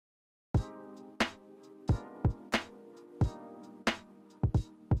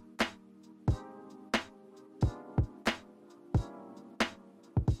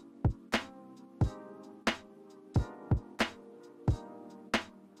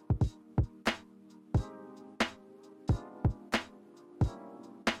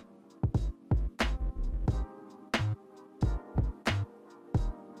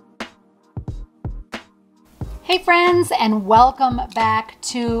Hey friends, and welcome back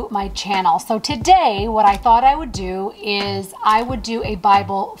to my channel. So today what I thought I would do is I would do a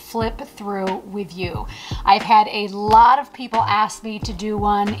Bible flip through with you. I've had a lot of people ask me to do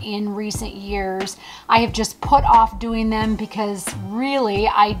one in recent years. I have just put off doing them because really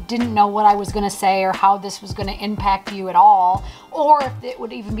I didn't know what I was going to say or how this was going to impact you at all, or if it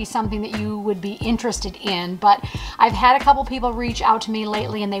would even be something that you would be interested in. But I've had a couple people reach out to me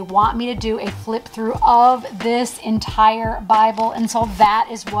lately and they want me to do a flip through of this entire Bible, and so that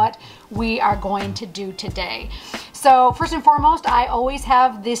is what we are going to do today. So first and foremost, I always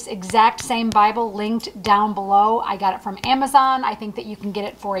have this exact same Bible linked down below. I got it from Amazon. I think that you can get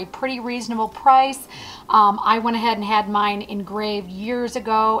it for a pretty reasonable price. I went ahead and had mine engraved years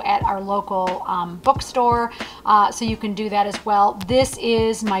ago at our local bookstore, so you can do that as well. This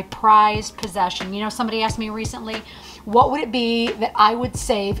is my prized possession. You know, somebody asked me recently, what would it be that I would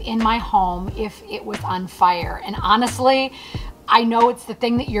save in my home if it was on fire? And honestly, I know it's the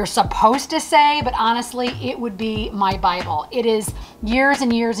thing that you're supposed to say, but honestly, it would be my Bible. It is years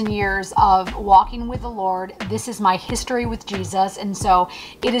and years and years of walking with the Lord. This is my history with Jesus, and so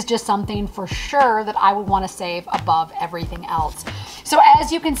it is just something for sure that I would want to save above everything else. So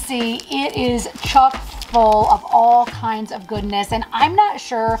as you can see, it is chock full of all kinds of goodness, and I'm not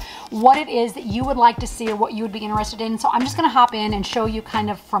sure what it is that you would like to see or what you would be interested in, so I'm just going to hop in and show you kind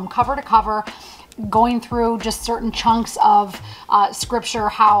of from cover to cover, going through just certain chunks of scripture,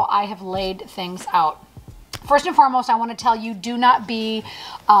 how I have laid things out. First and foremost, I want to tell you, do not be,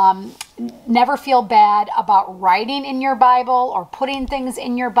 never feel bad about writing in your Bible or putting things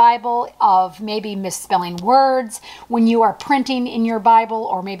in your Bible of maybe misspelling words when you are printing in your Bible,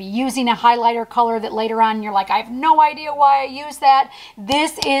 or maybe using a highlighter color that later on you're like, I have no idea why I use that.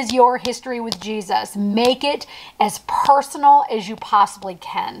 This is your history with Jesus. Make it as personal as you possibly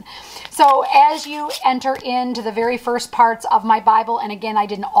can. So as you enter into the very first parts of my Bible, and again, I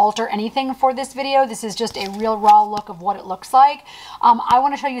didn't alter anything for this video. This is just a real raw look of what it looks like. I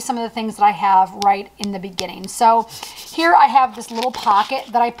want to show you some of the things that I have right in the beginning. So here I have this little pocket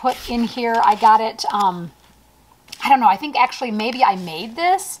that I put in here. I got it, I don't know, I think actually maybe I made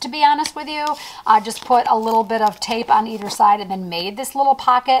this, to be honest with you. I just put a little bit of tape on either side and then made this little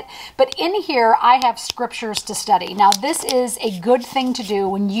pocket. But in here, I have scriptures to study. Now, this is a good thing to do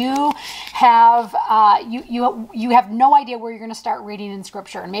when you have you have no idea where you're going to start reading in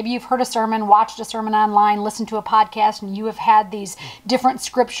scripture. And maybe you've heard a sermon, watched a sermon online, listened to a podcast, and you have had these different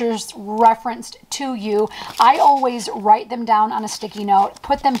scriptures referenced to you. I always write them down on a sticky note,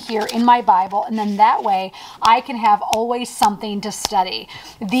 put them here in my Bible, and then that way I can have always something to study.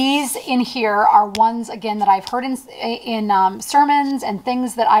 These in here are ones, again, that I've heard in sermons and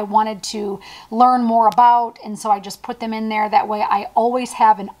things that I wanted to learn more about, and so I just put them in there. That way I always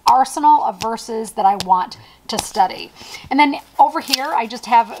have an arsenal of verses that I want to study. And then over here I just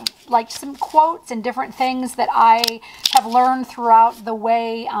have like some quotes and different things that I have learned throughout the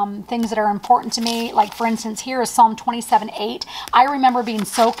way, things that are important to me. Like for instance, here is Psalm 27:8. I remember being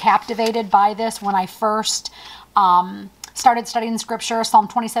so captivated by this when I first started studying scripture. Psalm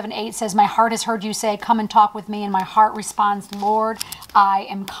 27:8 says, my heart has heard you say, come and talk with me. And my heart responds, Lord, I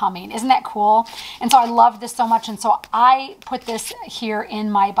am coming. Isn't that cool? And so I love this so much. And so I put this here in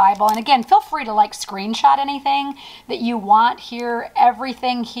my Bible. And again, feel free to like screenshot anything that you want here.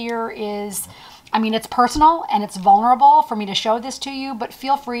 Everything here is, I mean, it's personal and it's vulnerable for me to show this to you, but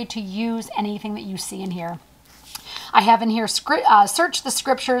feel free to use anything that you see in here. I have in here, search the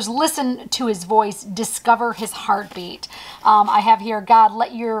scriptures, listen to his voice, discover his heartbeat. I have here, God,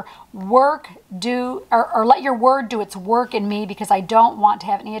 let your work do, or let your word do its work in me, because I don't want to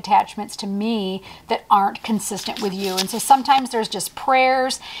have any attachments to me that aren't consistent with you. And so sometimes there's just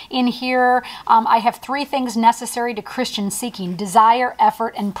prayers in here. I have 3 things necessary to Christian seeking: desire,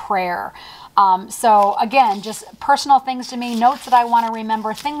 effort, and prayer. So again, just personal things to me, notes that I want to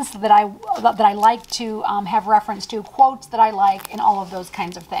remember, things that I like to have reference to, quotes that I like, and all of those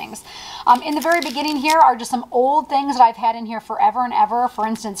kinds of things. In the very beginning here are just some old things that I've had in here forever and ever. For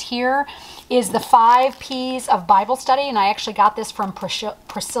instance, here is the 5 P's of Bible study, and I actually got this from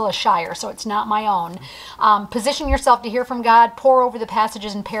Priscilla Shire, so it's not my own. Position yourself to hear from God, pore over the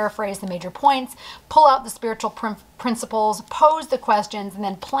passages and paraphrase the major points, pull out the spiritual principles, pose the questions, and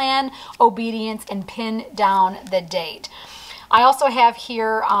then plan obedience and pin down the date. I also have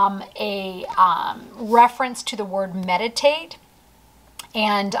here a reference to the word meditate.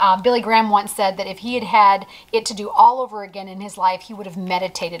 And Billy Graham once said that if he had had it to do all over again in his life, he would have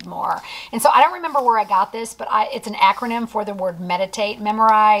meditated more. And so I don't remember where I got this, but it's an acronym for the word meditate.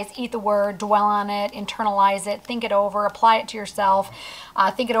 Memorize, eat the word, dwell on it, internalize it, think it over, apply it to yourself,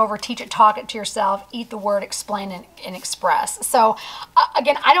 think it over, teach it, talk it to yourself, eat the word, explain, and express. So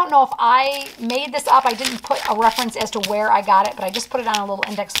again, I don't know if I made this up. I didn't put a reference as to where I got it, but I just put it on a little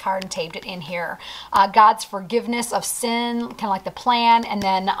index card and taped it in here. God's forgiveness of sin, kind of like the plan, and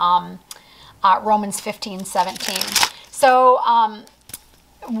then Romans 15:17. So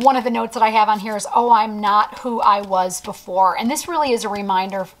one of the notes that I have on here is, oh, I'm not who I was before. And this really is a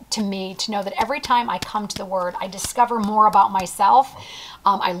reminder to me to know that every time I come to the Word, I discover more about myself.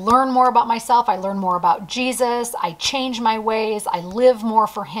 I learn more about myself. I learn more about Jesus. I change my ways. I live more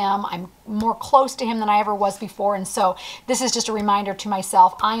for Him. I'm more close to Him than I ever was before. And so this is just a reminder to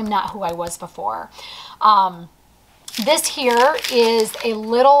myself, I am not who I was before. This here is a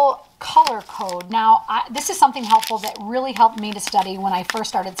little color code. Now, this is something helpful that really helped me to study when I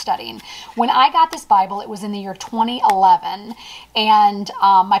first started studying. When I got this Bible, it was in the year 2011, and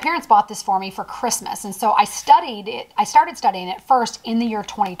my parents bought this for me for Christmas, and so I studied it. I started studying it first in the year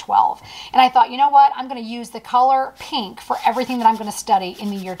 2012, and I thought, you know what, I'm going to use the color pink for everything that I'm going to study in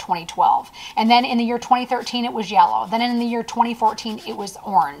the year 2012, and then in the year 2013 it was yellow, then in the year 2014 it was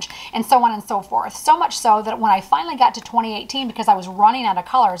orange, and so on and so forth. So much so that when I finally got to 2018, because I was running out of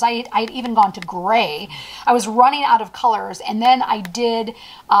colors, I had even gone to gray. I was running out of colors, and then I did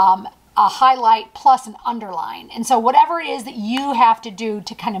a highlight plus an underline. And so whatever it is that you have to do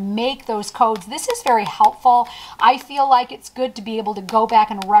to kind of make those codes, this is very helpful. I feel like it's good to be able to go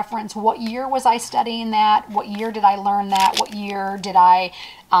back and reference what year was I studying that, what year did I learn that, what year did I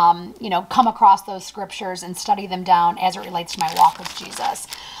come across those scriptures and study them down as it relates to my walk with Jesus.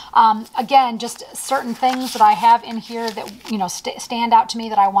 Again, just certain things that I have in here that, stand out to me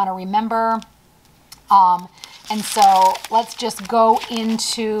that I want to remember. And so let's just go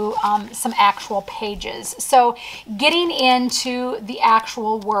into some actual pages. So getting into the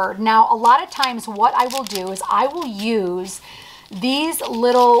actual word. Now, a lot of times what I will do is I will use these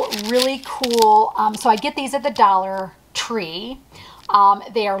little really cool, so I get these at the Dollar Tree.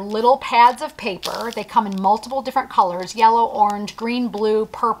 They are little pads of paper. They come in multiple different colors: yellow, orange, green, blue,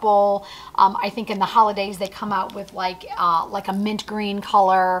 purple. I think in the holidays they come out with like a mint green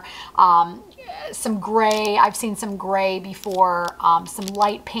color, some gray. I've seen some gray before, some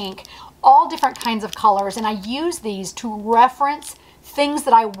light pink, all different kinds of colors. And I use these to reference things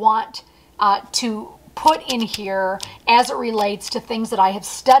that I want to put in here as it relates to things that I have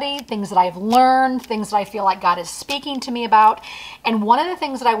studied, things that I have learned, things that I feel like God is speaking to me about. And one of the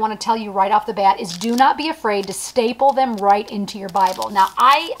things that I want to tell you right off the bat is do not be afraid to staple them right into your Bible. Now,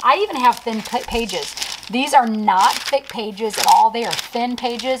 I even have thin pages. These are not thick pages at all. They are thin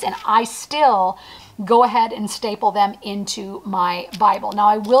pages, and I still go ahead and staple them into my Bible. Now,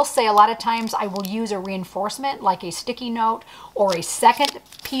 I will say a lot of times I will use a reinforcement like a sticky note or a second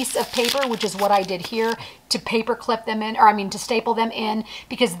piece of paper, which is what I did here, to paper clip them in, to staple them in,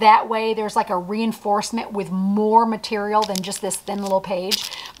 because that way there's like a reinforcement with more material than just this thin little page.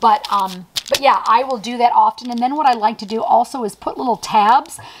 But yeah, I will do that often. And then what I like to do also is put little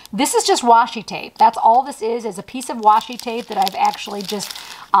tabs. This is just washi tape. That's all this is a piece of washi tape that I've actually just,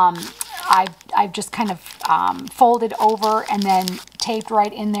 I've just kind of folded over and then taped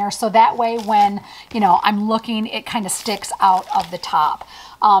right in there. So that way when, I'm looking, it kind of sticks out of the top.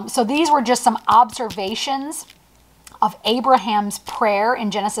 So these were just some observations of Abraham's prayer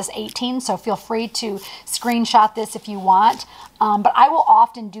in Genesis 18. So feel free to screenshot this if you want. But I will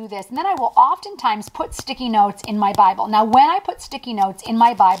often do this. And then I will oftentimes put sticky notes in my Bible. Now, when I put sticky notes in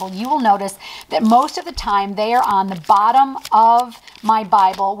my Bible, you will notice that most of the time they are on the bottom of my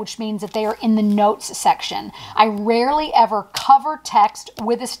Bible, which means that they are in the notes section. I rarely ever cover text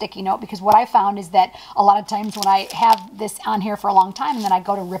with a sticky note, because what I found is that a lot of times when I have this on here for a long time and then I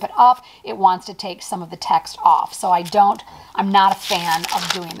go to rip it up, it wants to take some of the text off. So I'm not a fan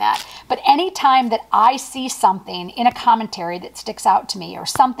of doing that. But anytime that I see something in a commentary that sticks out to me, or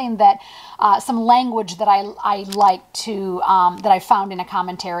something that, some language that I like to, that I found in a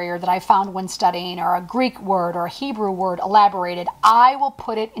commentary, or that I found when studying, or a Greek word or a Hebrew word elaborated, I will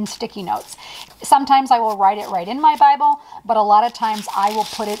put it in sticky notes. Sometimes I will write it right in my Bible, but a lot of times I will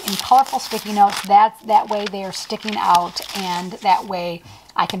put it in colorful sticky notes. That way they are sticking out, and that way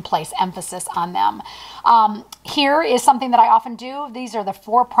I can place emphasis on them. Here is something that I often do. These are the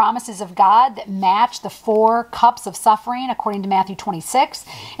 4 promises of God that match the 4 cups of suffering according to Matthew 26.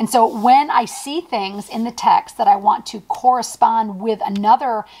 And so when I see things in the text that I want to correspond with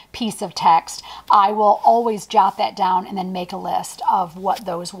another piece of text, I will always jot that down and then make a list of what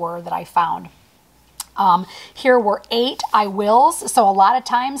those were that I found. Here were 8 I wills. So a lot of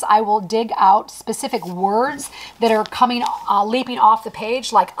times I will dig out specific words that are coming, leaping off the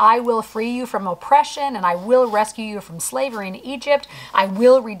page, like I will free you from oppression, and I will rescue you from slavery in Egypt. I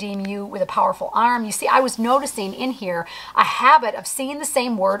will redeem you with a powerful arm. You see, I was noticing in here a habit of seeing the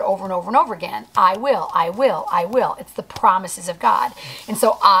same word over and over and over again. I will, I will, I will. It's the promises of God. And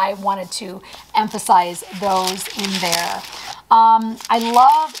so I wanted to emphasize those in there. I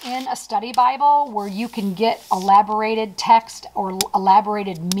love in a study Bible where you can get elaborated text or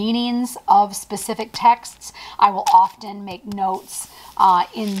elaborated meanings of specific texts. I will often make notes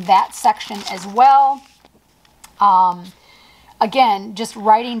in that section as well. Again, just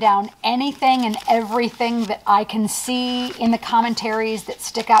writing down anything and everything that I can see in the commentaries that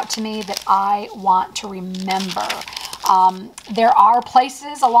stick out to me that I want to remember. There are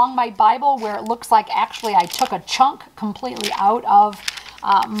places along my Bible where it looks like actually I took a chunk completely out of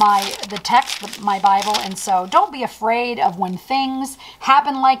the text, my Bible, and so don't be afraid of when things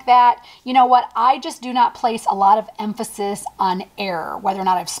happen like that. You know what? I just do not place a lot of emphasis on error, whether or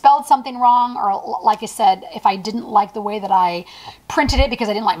not I've spelled something wrong, or like I said, if I didn't like the way that I printed it because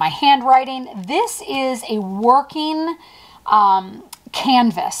I didn't like my handwriting. This is a working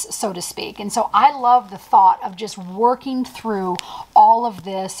canvas, so to speak. And so I love the thought of just working through all of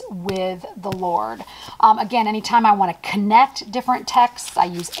this with the Lord. Again, anytime I want to connect different texts, I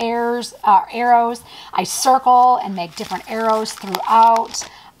use arrows. I circle and make different arrows throughout.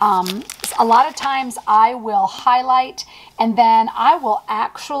 A lot of times I will highlight, and then I will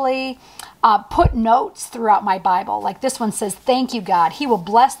actually put notes throughout my Bible. Like this one says, thank you, God. He will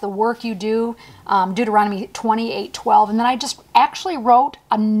bless the work you do. Deuteronomy 28:12. And then I just actually wrote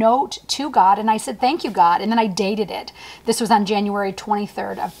a note to God, and I said, thank you, God. And then I dated it. This was on January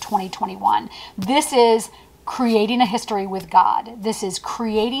 23rd of 2021. This is creating a history with God. This is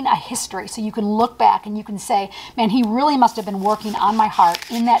creating a history. So you can look back and you can say, man, he really must have been working on my heart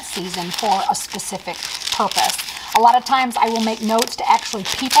in that season for a specific purpose. A lot of times I will make notes to actually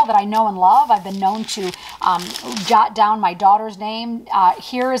people that I know and love. I've been known to jot down my daughter's name.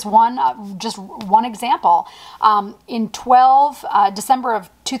 Here is one, just one example. In December of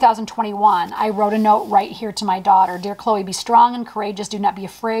 2021, I wrote a note right here to my daughter. Dear Chloe, be strong and courageous. Do not be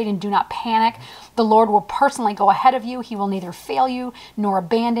afraid and do not panic. The Lord will personally go ahead of you. He will neither fail you nor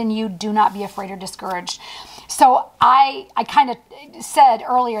abandon you. Do not be afraid or discouraged. So I kind of said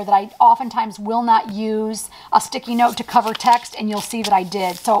earlier that I oftentimes will not use a sticky note to cover text, and you'll see that I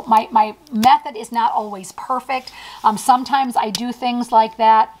did. So my method is not always perfect. Sometimes I do things like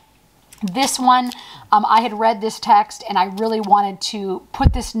that. This one, I had read this text and I really wanted to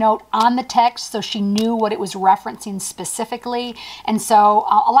put this note on the text so she knew what it was referencing specifically. And so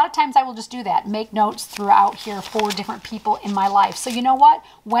a lot of times I will just do that, make notes throughout here for different people in my life. So you know what?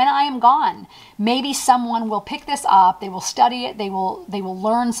 When I am gone, maybe someone will pick this up, they will study it, they will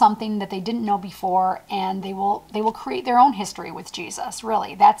learn something that they didn't know before, and they will create their own history with Jesus,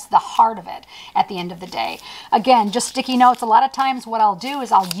 really. That's the heart of it at the end of the day. Again, just sticky notes. A lot of times what I'll do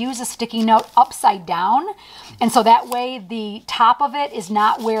is I'll use a sticky note upside down, and so that way the top of it is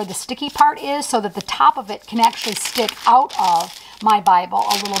not where the sticky part is, so that the top of it can actually stick out of my Bible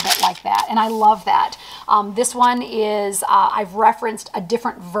a little bit like that, and I love that. This one is, I've referenced a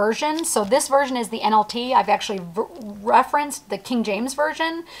different version. So this version is the NLT. I've actually referenced the King James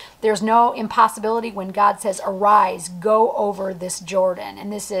Version. There's no impossibility when God says, arise, go over this Jordan,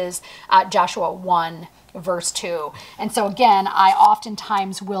 and this is Joshua 1. Verse 2. And so again, I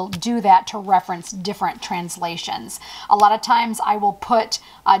oftentimes will do that to reference different translations. A lot of times I will put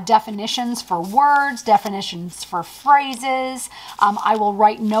definitions for words, definitions for phrases. I will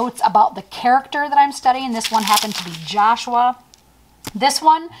write notes about the character that I'm studying. This one happened to be Joshua. This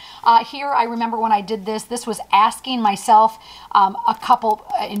one here, I remember when I did this, this was asking myself a couple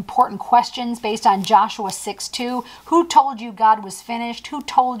important questions based on Joshua 6:2. Who told you God was finished? Who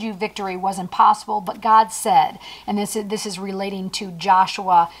told you victory was impossible? But God said. And this is relating to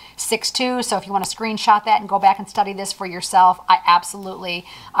Joshua 6:2. So if you want to screenshot that and go back and study this for yourself, I absolutely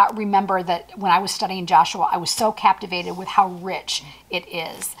remember that when I was studying Joshua, I was so captivated with how rich it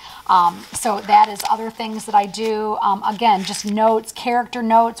is. So that is other things that I do. Again, just notes notes, character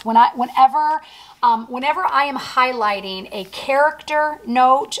notes. Whenever I am highlighting a character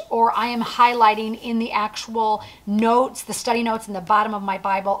note, or I am highlighting in the actual notes, the study notes in the bottom of my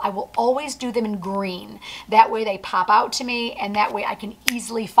Bible, I will always do them in green. That way they pop out to me, and that way I can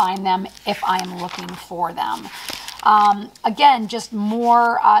easily find them if I am looking for them. Again, just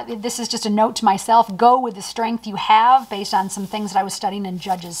more, this is just a note to myself. Go with the strength you have, based on some things that I was studying in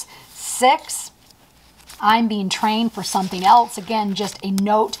Judges 6. I'm being trained for something else. Again, just a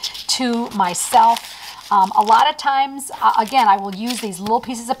note to myself. A lot of times, again, I will use these little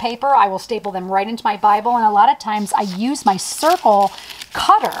pieces of paper. I will staple them right into my Bible. And a lot of times I use my circle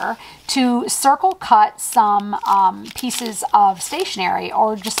cutter to circle cut some pieces of stationery,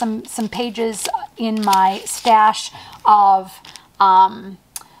 or just some pages in my stash of, what am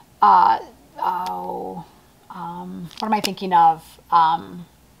I thinking of?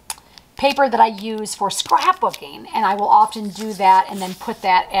 Paper that I use for scrapbooking, and I will often do that and then put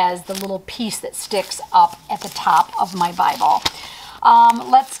that as the little piece that sticks up at the top of my Bible.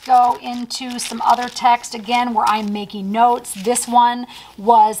 Let's go into some other text again where I'm making notes. This one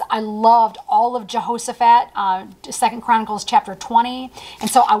was, I loved all of Jehoshaphat, 2 Chronicles chapter 20. And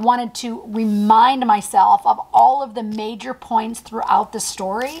so I wanted to remind myself of all of the major points throughout the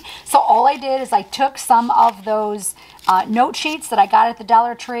story. So all I did is I took some of those note sheets that I got at the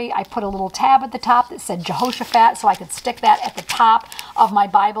Dollar Tree. I put a little tab at the top that said Jehoshaphat, so I could stick that at the top of my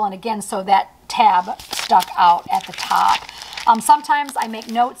Bible. And again, so that tab stuck out at the top. Sometimes I make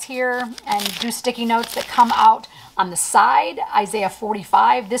notes here and do sticky notes that come out on the side. Isaiah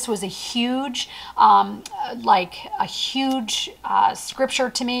 45. This was a huge, scripture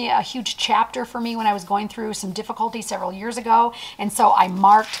to me, a huge chapter for me when I was going through some difficulty several years ago. And so I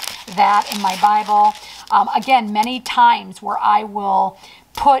marked that in my Bible. Again, many times where I will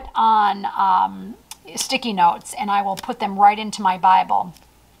put on sticky notes and I will put them right into my Bible.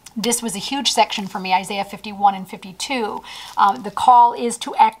 This was a huge section for me, Isaiah 51 and 52. The call is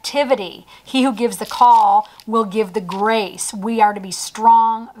to activity. He who gives the call will give the grace. We are to be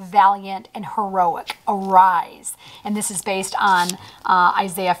strong, valiant, and heroic. Arise. And this is based on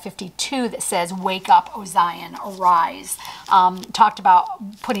Isaiah 52 that says, wake up, O Zion, arise. Talked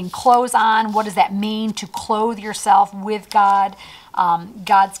about putting clothes on. What does that mean, to clothe yourself with God?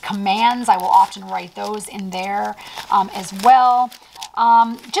 God's commands, I will often write those in there as well.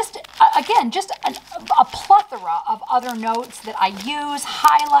 Just a plethora of other notes that I use,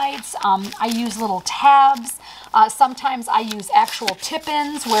 highlights. I use little tabs. Sometimes I use actual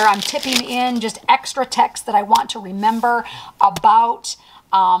tip-ins where I'm tipping in just extra text that I want to remember about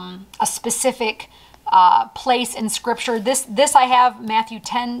a specific place in Scripture. This I have Matthew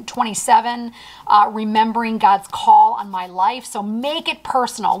 10:27, remembering God's call on my life. So make it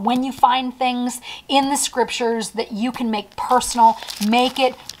personal. When you find things in the Scriptures that you can make personal, make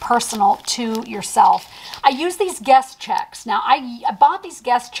it personal to yourself. I use these guest checks. Now, I bought these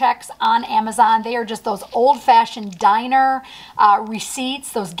guest checks on Amazon. They are just those old-fashioned diner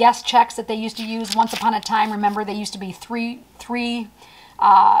receipts, those guest checks that they used to use once upon a time. Remember, they used to be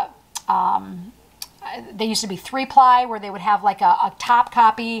they used to be 3-ply, where they would have like a top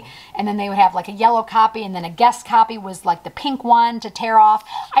copy, and then they would have like a yellow copy, and then a guest copy was like the pink one to tear off.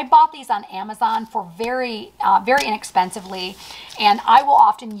 I bought these on Amazon for very inexpensively, and I will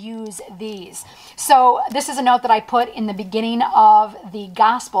often use these. So this is a note that I put in the beginning of the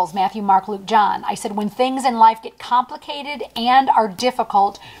Gospels, Matthew, Mark, Luke, John. I said, when things in life get complicated and are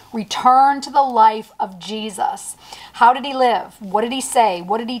difficult, return to the life of Jesus. How did he live? What did he say?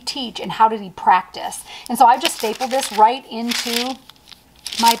 What did he teach? And how did he practice? And so I've just stapled this right into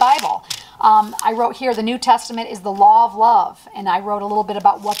my Bible. I wrote here, the New Testament is the law of love. And I wrote a little bit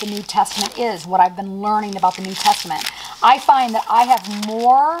about what the New Testament is, what I've been learning about the New Testament. I find that I have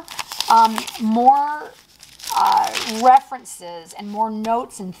more references and more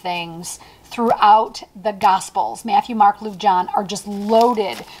notes and things throughout the Gospels. Matthew, Mark, Luke, John are just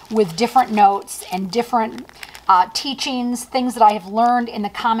loaded with different notes and different teachings, things that I have learned in the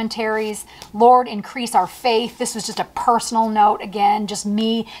commentaries. Lord, increase our faith. This was just a personal note, again, just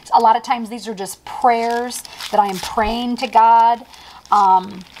me. A lot of times these are just prayers that I am praying to God.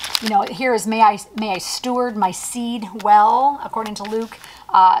 Here is, may I steward my seed well, according to Luke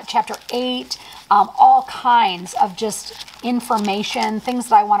chapter 8. All kinds of just information, things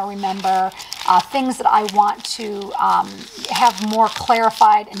that I want to remember. things that I want to have more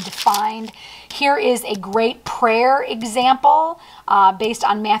clarified and defined. Here is a great prayer example based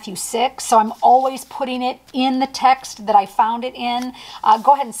on Matthew 6. So I'm always putting it in the text that I found it in.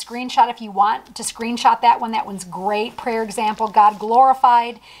 Go ahead and screenshot if you want to screenshot that one. That one's great. Prayer example: God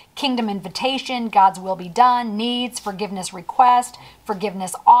glorified, kingdom invitation, God's will be done, needs, forgiveness request,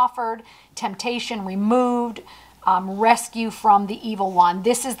 forgiveness offered, temptation removed, rescue from the evil one.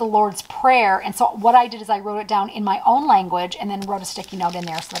 This is the Lord's Prayer. And so what I did is I wrote it down in my own language and then wrote a sticky note in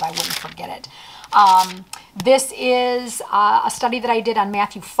there so that I wouldn't forget it. This is a study that I did on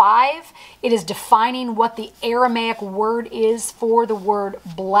Matthew 5. It is defining what the Aramaic word is for the word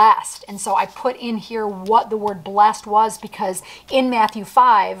blessed. And so I put in here what the word blessed was, because in Matthew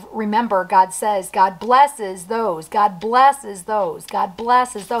 5, remember, God says, God blesses those, God blesses those, God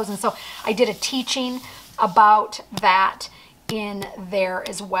blesses those. And so I did a teaching about that in there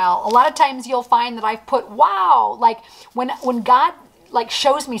as well. A lot of times you'll find that I've put wow, like when God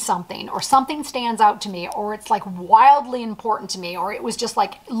shows me something, or something stands out to me, or it's like wildly important to me, or it was just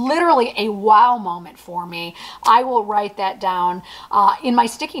like literally a wow moment for me, I will write that down in my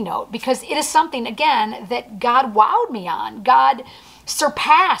sticky note, because it is something, again, that God wowed me on. God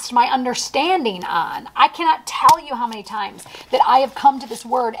surpassed my understanding on. I cannot tell you how many times that I have come to this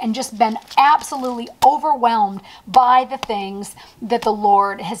word and just been absolutely overwhelmed by the things that the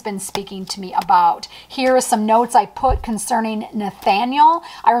Lord has been speaking to me about. Here are some notes I put concerning Nathaniel.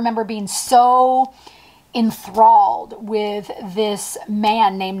 I remember being so enthralled with this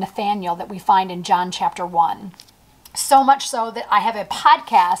man named Nathaniel that we find in John chapter 1. So much so that I have a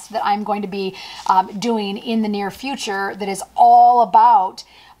podcast that I'm going to be doing in the near future that is all about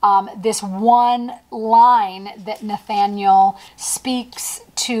this one line that Nathaniel speaks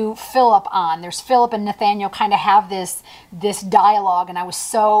to Philip on. There's Philip and Nathaniel kind of have this dialogue, and I was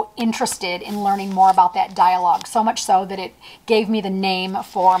so interested in learning more about that dialogue, so much so that it gave me the name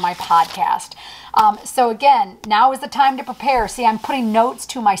for my podcast. So again, now is the time to prepare. See, I'm putting notes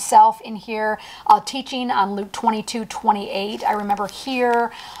to myself in here, teaching on Luke 22:28. I remember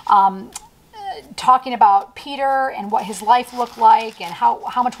here talking about Peter and what his life looked like and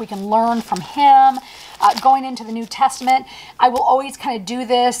how much we can learn from him. Going into the New Testament, I will always kind of do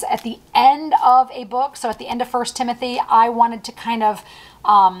this at the end of a book. So at the end of 1 Timothy, I wanted to kind of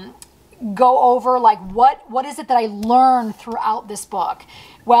go over like what is it that I learned throughout this book.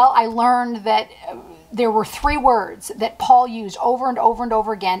 Well, I learned that there were 3 words that Paul used over and over and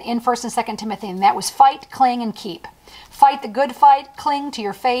over again in 1 and 2 Timothy, and that was fight, cling, and keep. Fight the good fight, cling to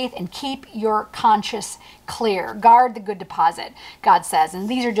your faith, and keep your conscience clear. Guard the good deposit, God says. And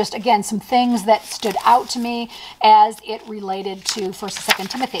these are just, again, some things that stood out to me as it related to 1 and 2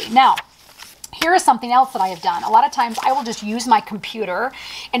 Timothy. Now, here is something else that I have done. A lot of times I will just use my computer,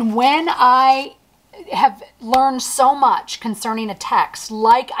 and when I have learned so much concerning a text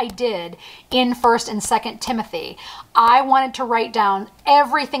like I did in 1 and 2 Timothy, I wanted to write down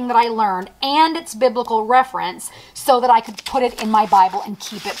everything that I learned and its biblical reference so that I could put it in my Bible and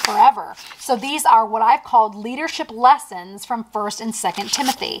keep it forever. So these are what I've called leadership lessons from 1 and 2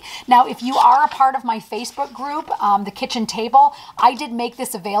 Timothy. Now, if you are a part of my Facebook group, The Kitchen Table, I did make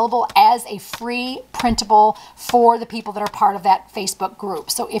this available as a free printable for the people that are part of that Facebook group.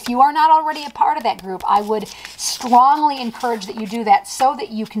 So if you are not already a part of that group, I would strongly encourage that you do that so that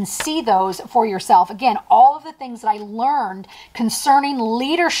you can see those for yourself. Again, all of the things that I learned concerning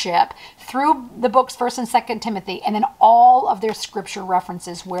leadership through the books 1 and 2 Timothy, and then all of their scripture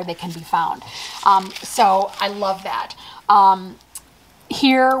references where they can be found. So I love that.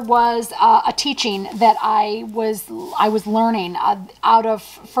 Here was a teaching that I was learning out of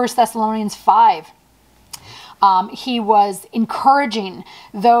 1 Thessalonians 5. He was encouraging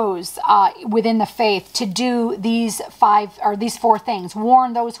those within the faith to do these 4 things.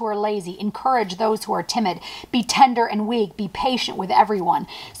 Warn those who are lazy, encourage those who are timid, be tender and weak, be patient with everyone.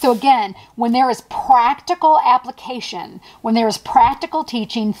 So again, when there is practical application, when there is practical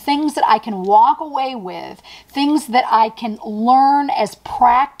teaching, things that I can walk away with, things that I can learn as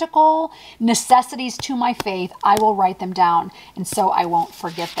practical necessities to my faith, I will write them down, and so I won't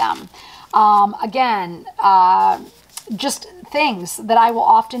forget them. Just things that I will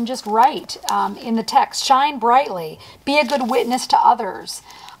often just write in the text. Shine brightly. Be a good witness to others.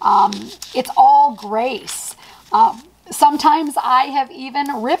 It's all grace. Sometimes I have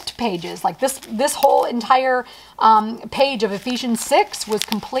even ripped pages. Like this whole entire page of Ephesians 6 was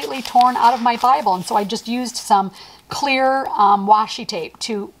completely torn out of my Bible. And so I just used some clear washi tape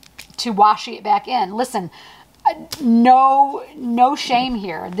to washi it back in. Listen, no shame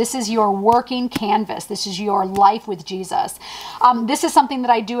here. This is your working canvas. This is your life with Jesus. This is something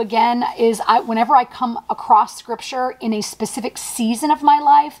that I do again, is whenever I come across scripture in a specific season of my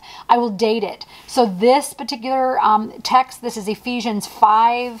life, I will date it. So this particular text, this is Ephesians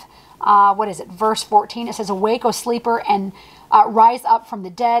 5, verse 14. It says, awake, O sleeper, and rise up from the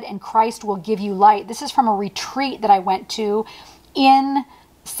dead, and Christ will give you light. This is from a retreat that I went to in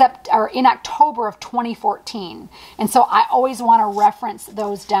October of 2014. And so I always want to reference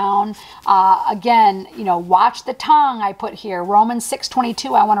those down. Again, watch the tongue I put here. Romans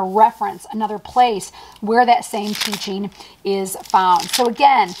 6:22, I want to reference another place where that same teaching is found. So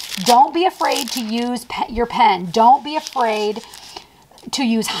again, don't be afraid to use your pen. Don't be afraid to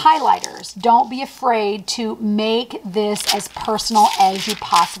use highlighters. Don't be afraid to make this as personal as you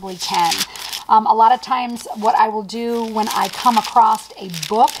possibly can. A lot of times what I will do when I come across a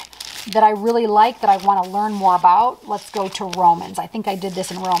book that I really like, that I want to learn more about, let's go to Romans. I think I did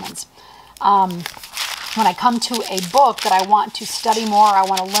this in Romans. When I come to a book that I want to study more, I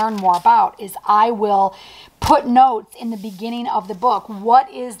want to learn more about, is I will put notes in the beginning of the book. What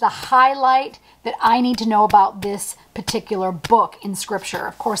is the highlight that I need to know about this particular book in Scripture?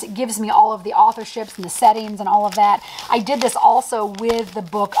 Of course, it gives me all of the authorships and the settings and all of that. I did this also with the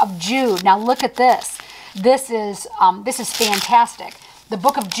book of Jude. Now look at this. This is fantastic. The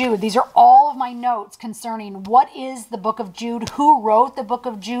book of Jude. These are all of my notes concerning what is the book of Jude, who wrote the book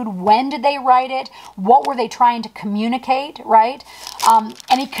of Jude, when did they write it, what were they trying to communicate, right?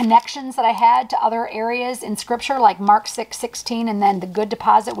 Any connections that I had to other areas in Scripture, like Mark 6:16, and then the good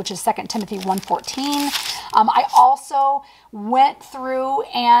deposit, which is 2 Timothy 1:14. I also went through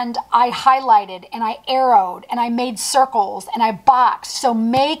and I highlighted and I arrowed and I made circles and I boxed. So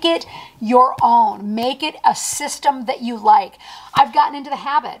make it your own. Make it a system that you like. I've gotten into the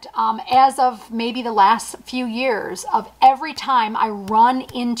habit, as of maybe the last few years, of every time I run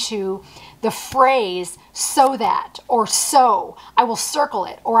into the phrase so that or so, I will circle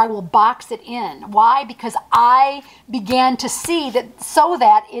it or I will box it in. Why? Because I began to see that so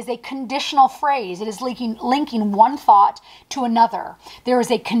that is a conditional phrase. It is linking one thought to another. There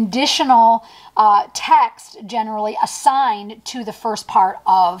is a conditional text generally assigned to the first part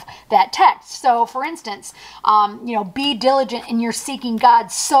of that text. So for instance, be diligent in your seeking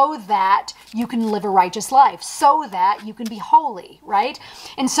God so that you can live a righteous life, so that you can be holy, right?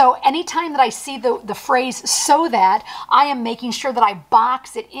 And so anytime that I see the phrase so that, I am making sure that I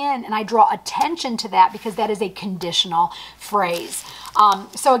box it in and I draw attention to that, because that is a conditional phrase.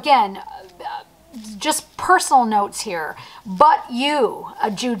 So again, just personal notes here. But you,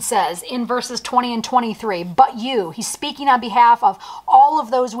 Jude says in verses 20 and 23, but you, he's speaking on behalf of all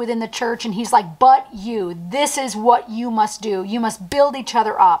of those within the church, and he's like, but you, this is what you must do. You must build each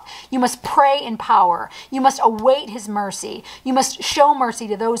other up. You must pray in power. You must await his mercy. You must show mercy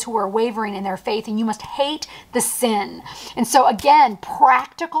to those who are wavering in their faith, and you must hate the sin. And so again,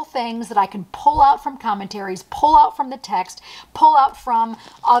 practical things that I can pull out from commentaries, pull out from the text, pull out from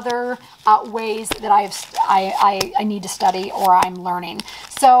other ways that I need to study or I'm learning.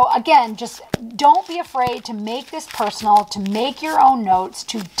 So again, just don't be afraid to make this personal, to make your own notes,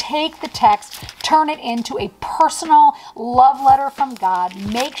 to take the text, turn it into a personal love letter from God.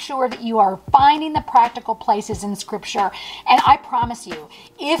 Make sure that you are finding the practical places in Scripture. And I promise you,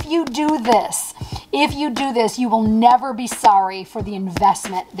 if you do this, you will never be sorry for the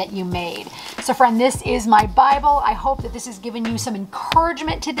investment that you made. So friend, this is my Bible. I hope that this has given you some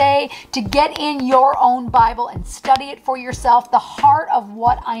encouragement today to get in your own Bible and study it for yourself. The heart of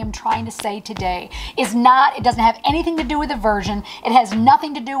what I am trying to say today is not, it doesn't have anything to do with the version. It has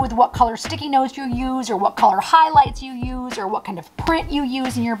nothing to do with what color sticky notes you use or what color highlights you use or what kind of print you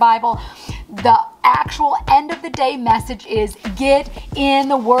use in your Bible. The actual end of the day message is get in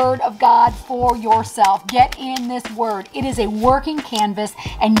the Word of God for yourself. Get in this Word. It is a working canvas,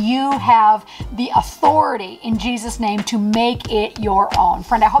 and you have the authority in Jesus' name to make it your own.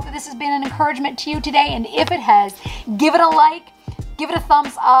 Friend, I hope that this has been an encouragement to you today, and if it has, give it a like. Give it a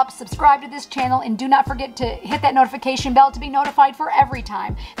thumbs up, subscribe to this channel, and do not forget to hit that notification bell to be notified for every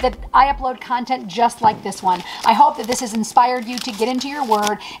time that I upload content just like this one. I hope that this has inspired you to get into your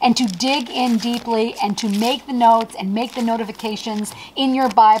Word and to dig in deeply and to make the notes and make the notifications in your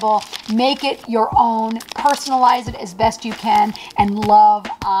Bible. Make it your own, personalize it as best you can, and love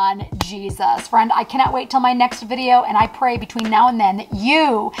on Jesus. Friend, I cannot wait till my next video, and I pray between now and then that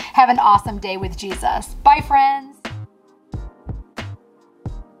you have an awesome day with Jesus. Bye, friends.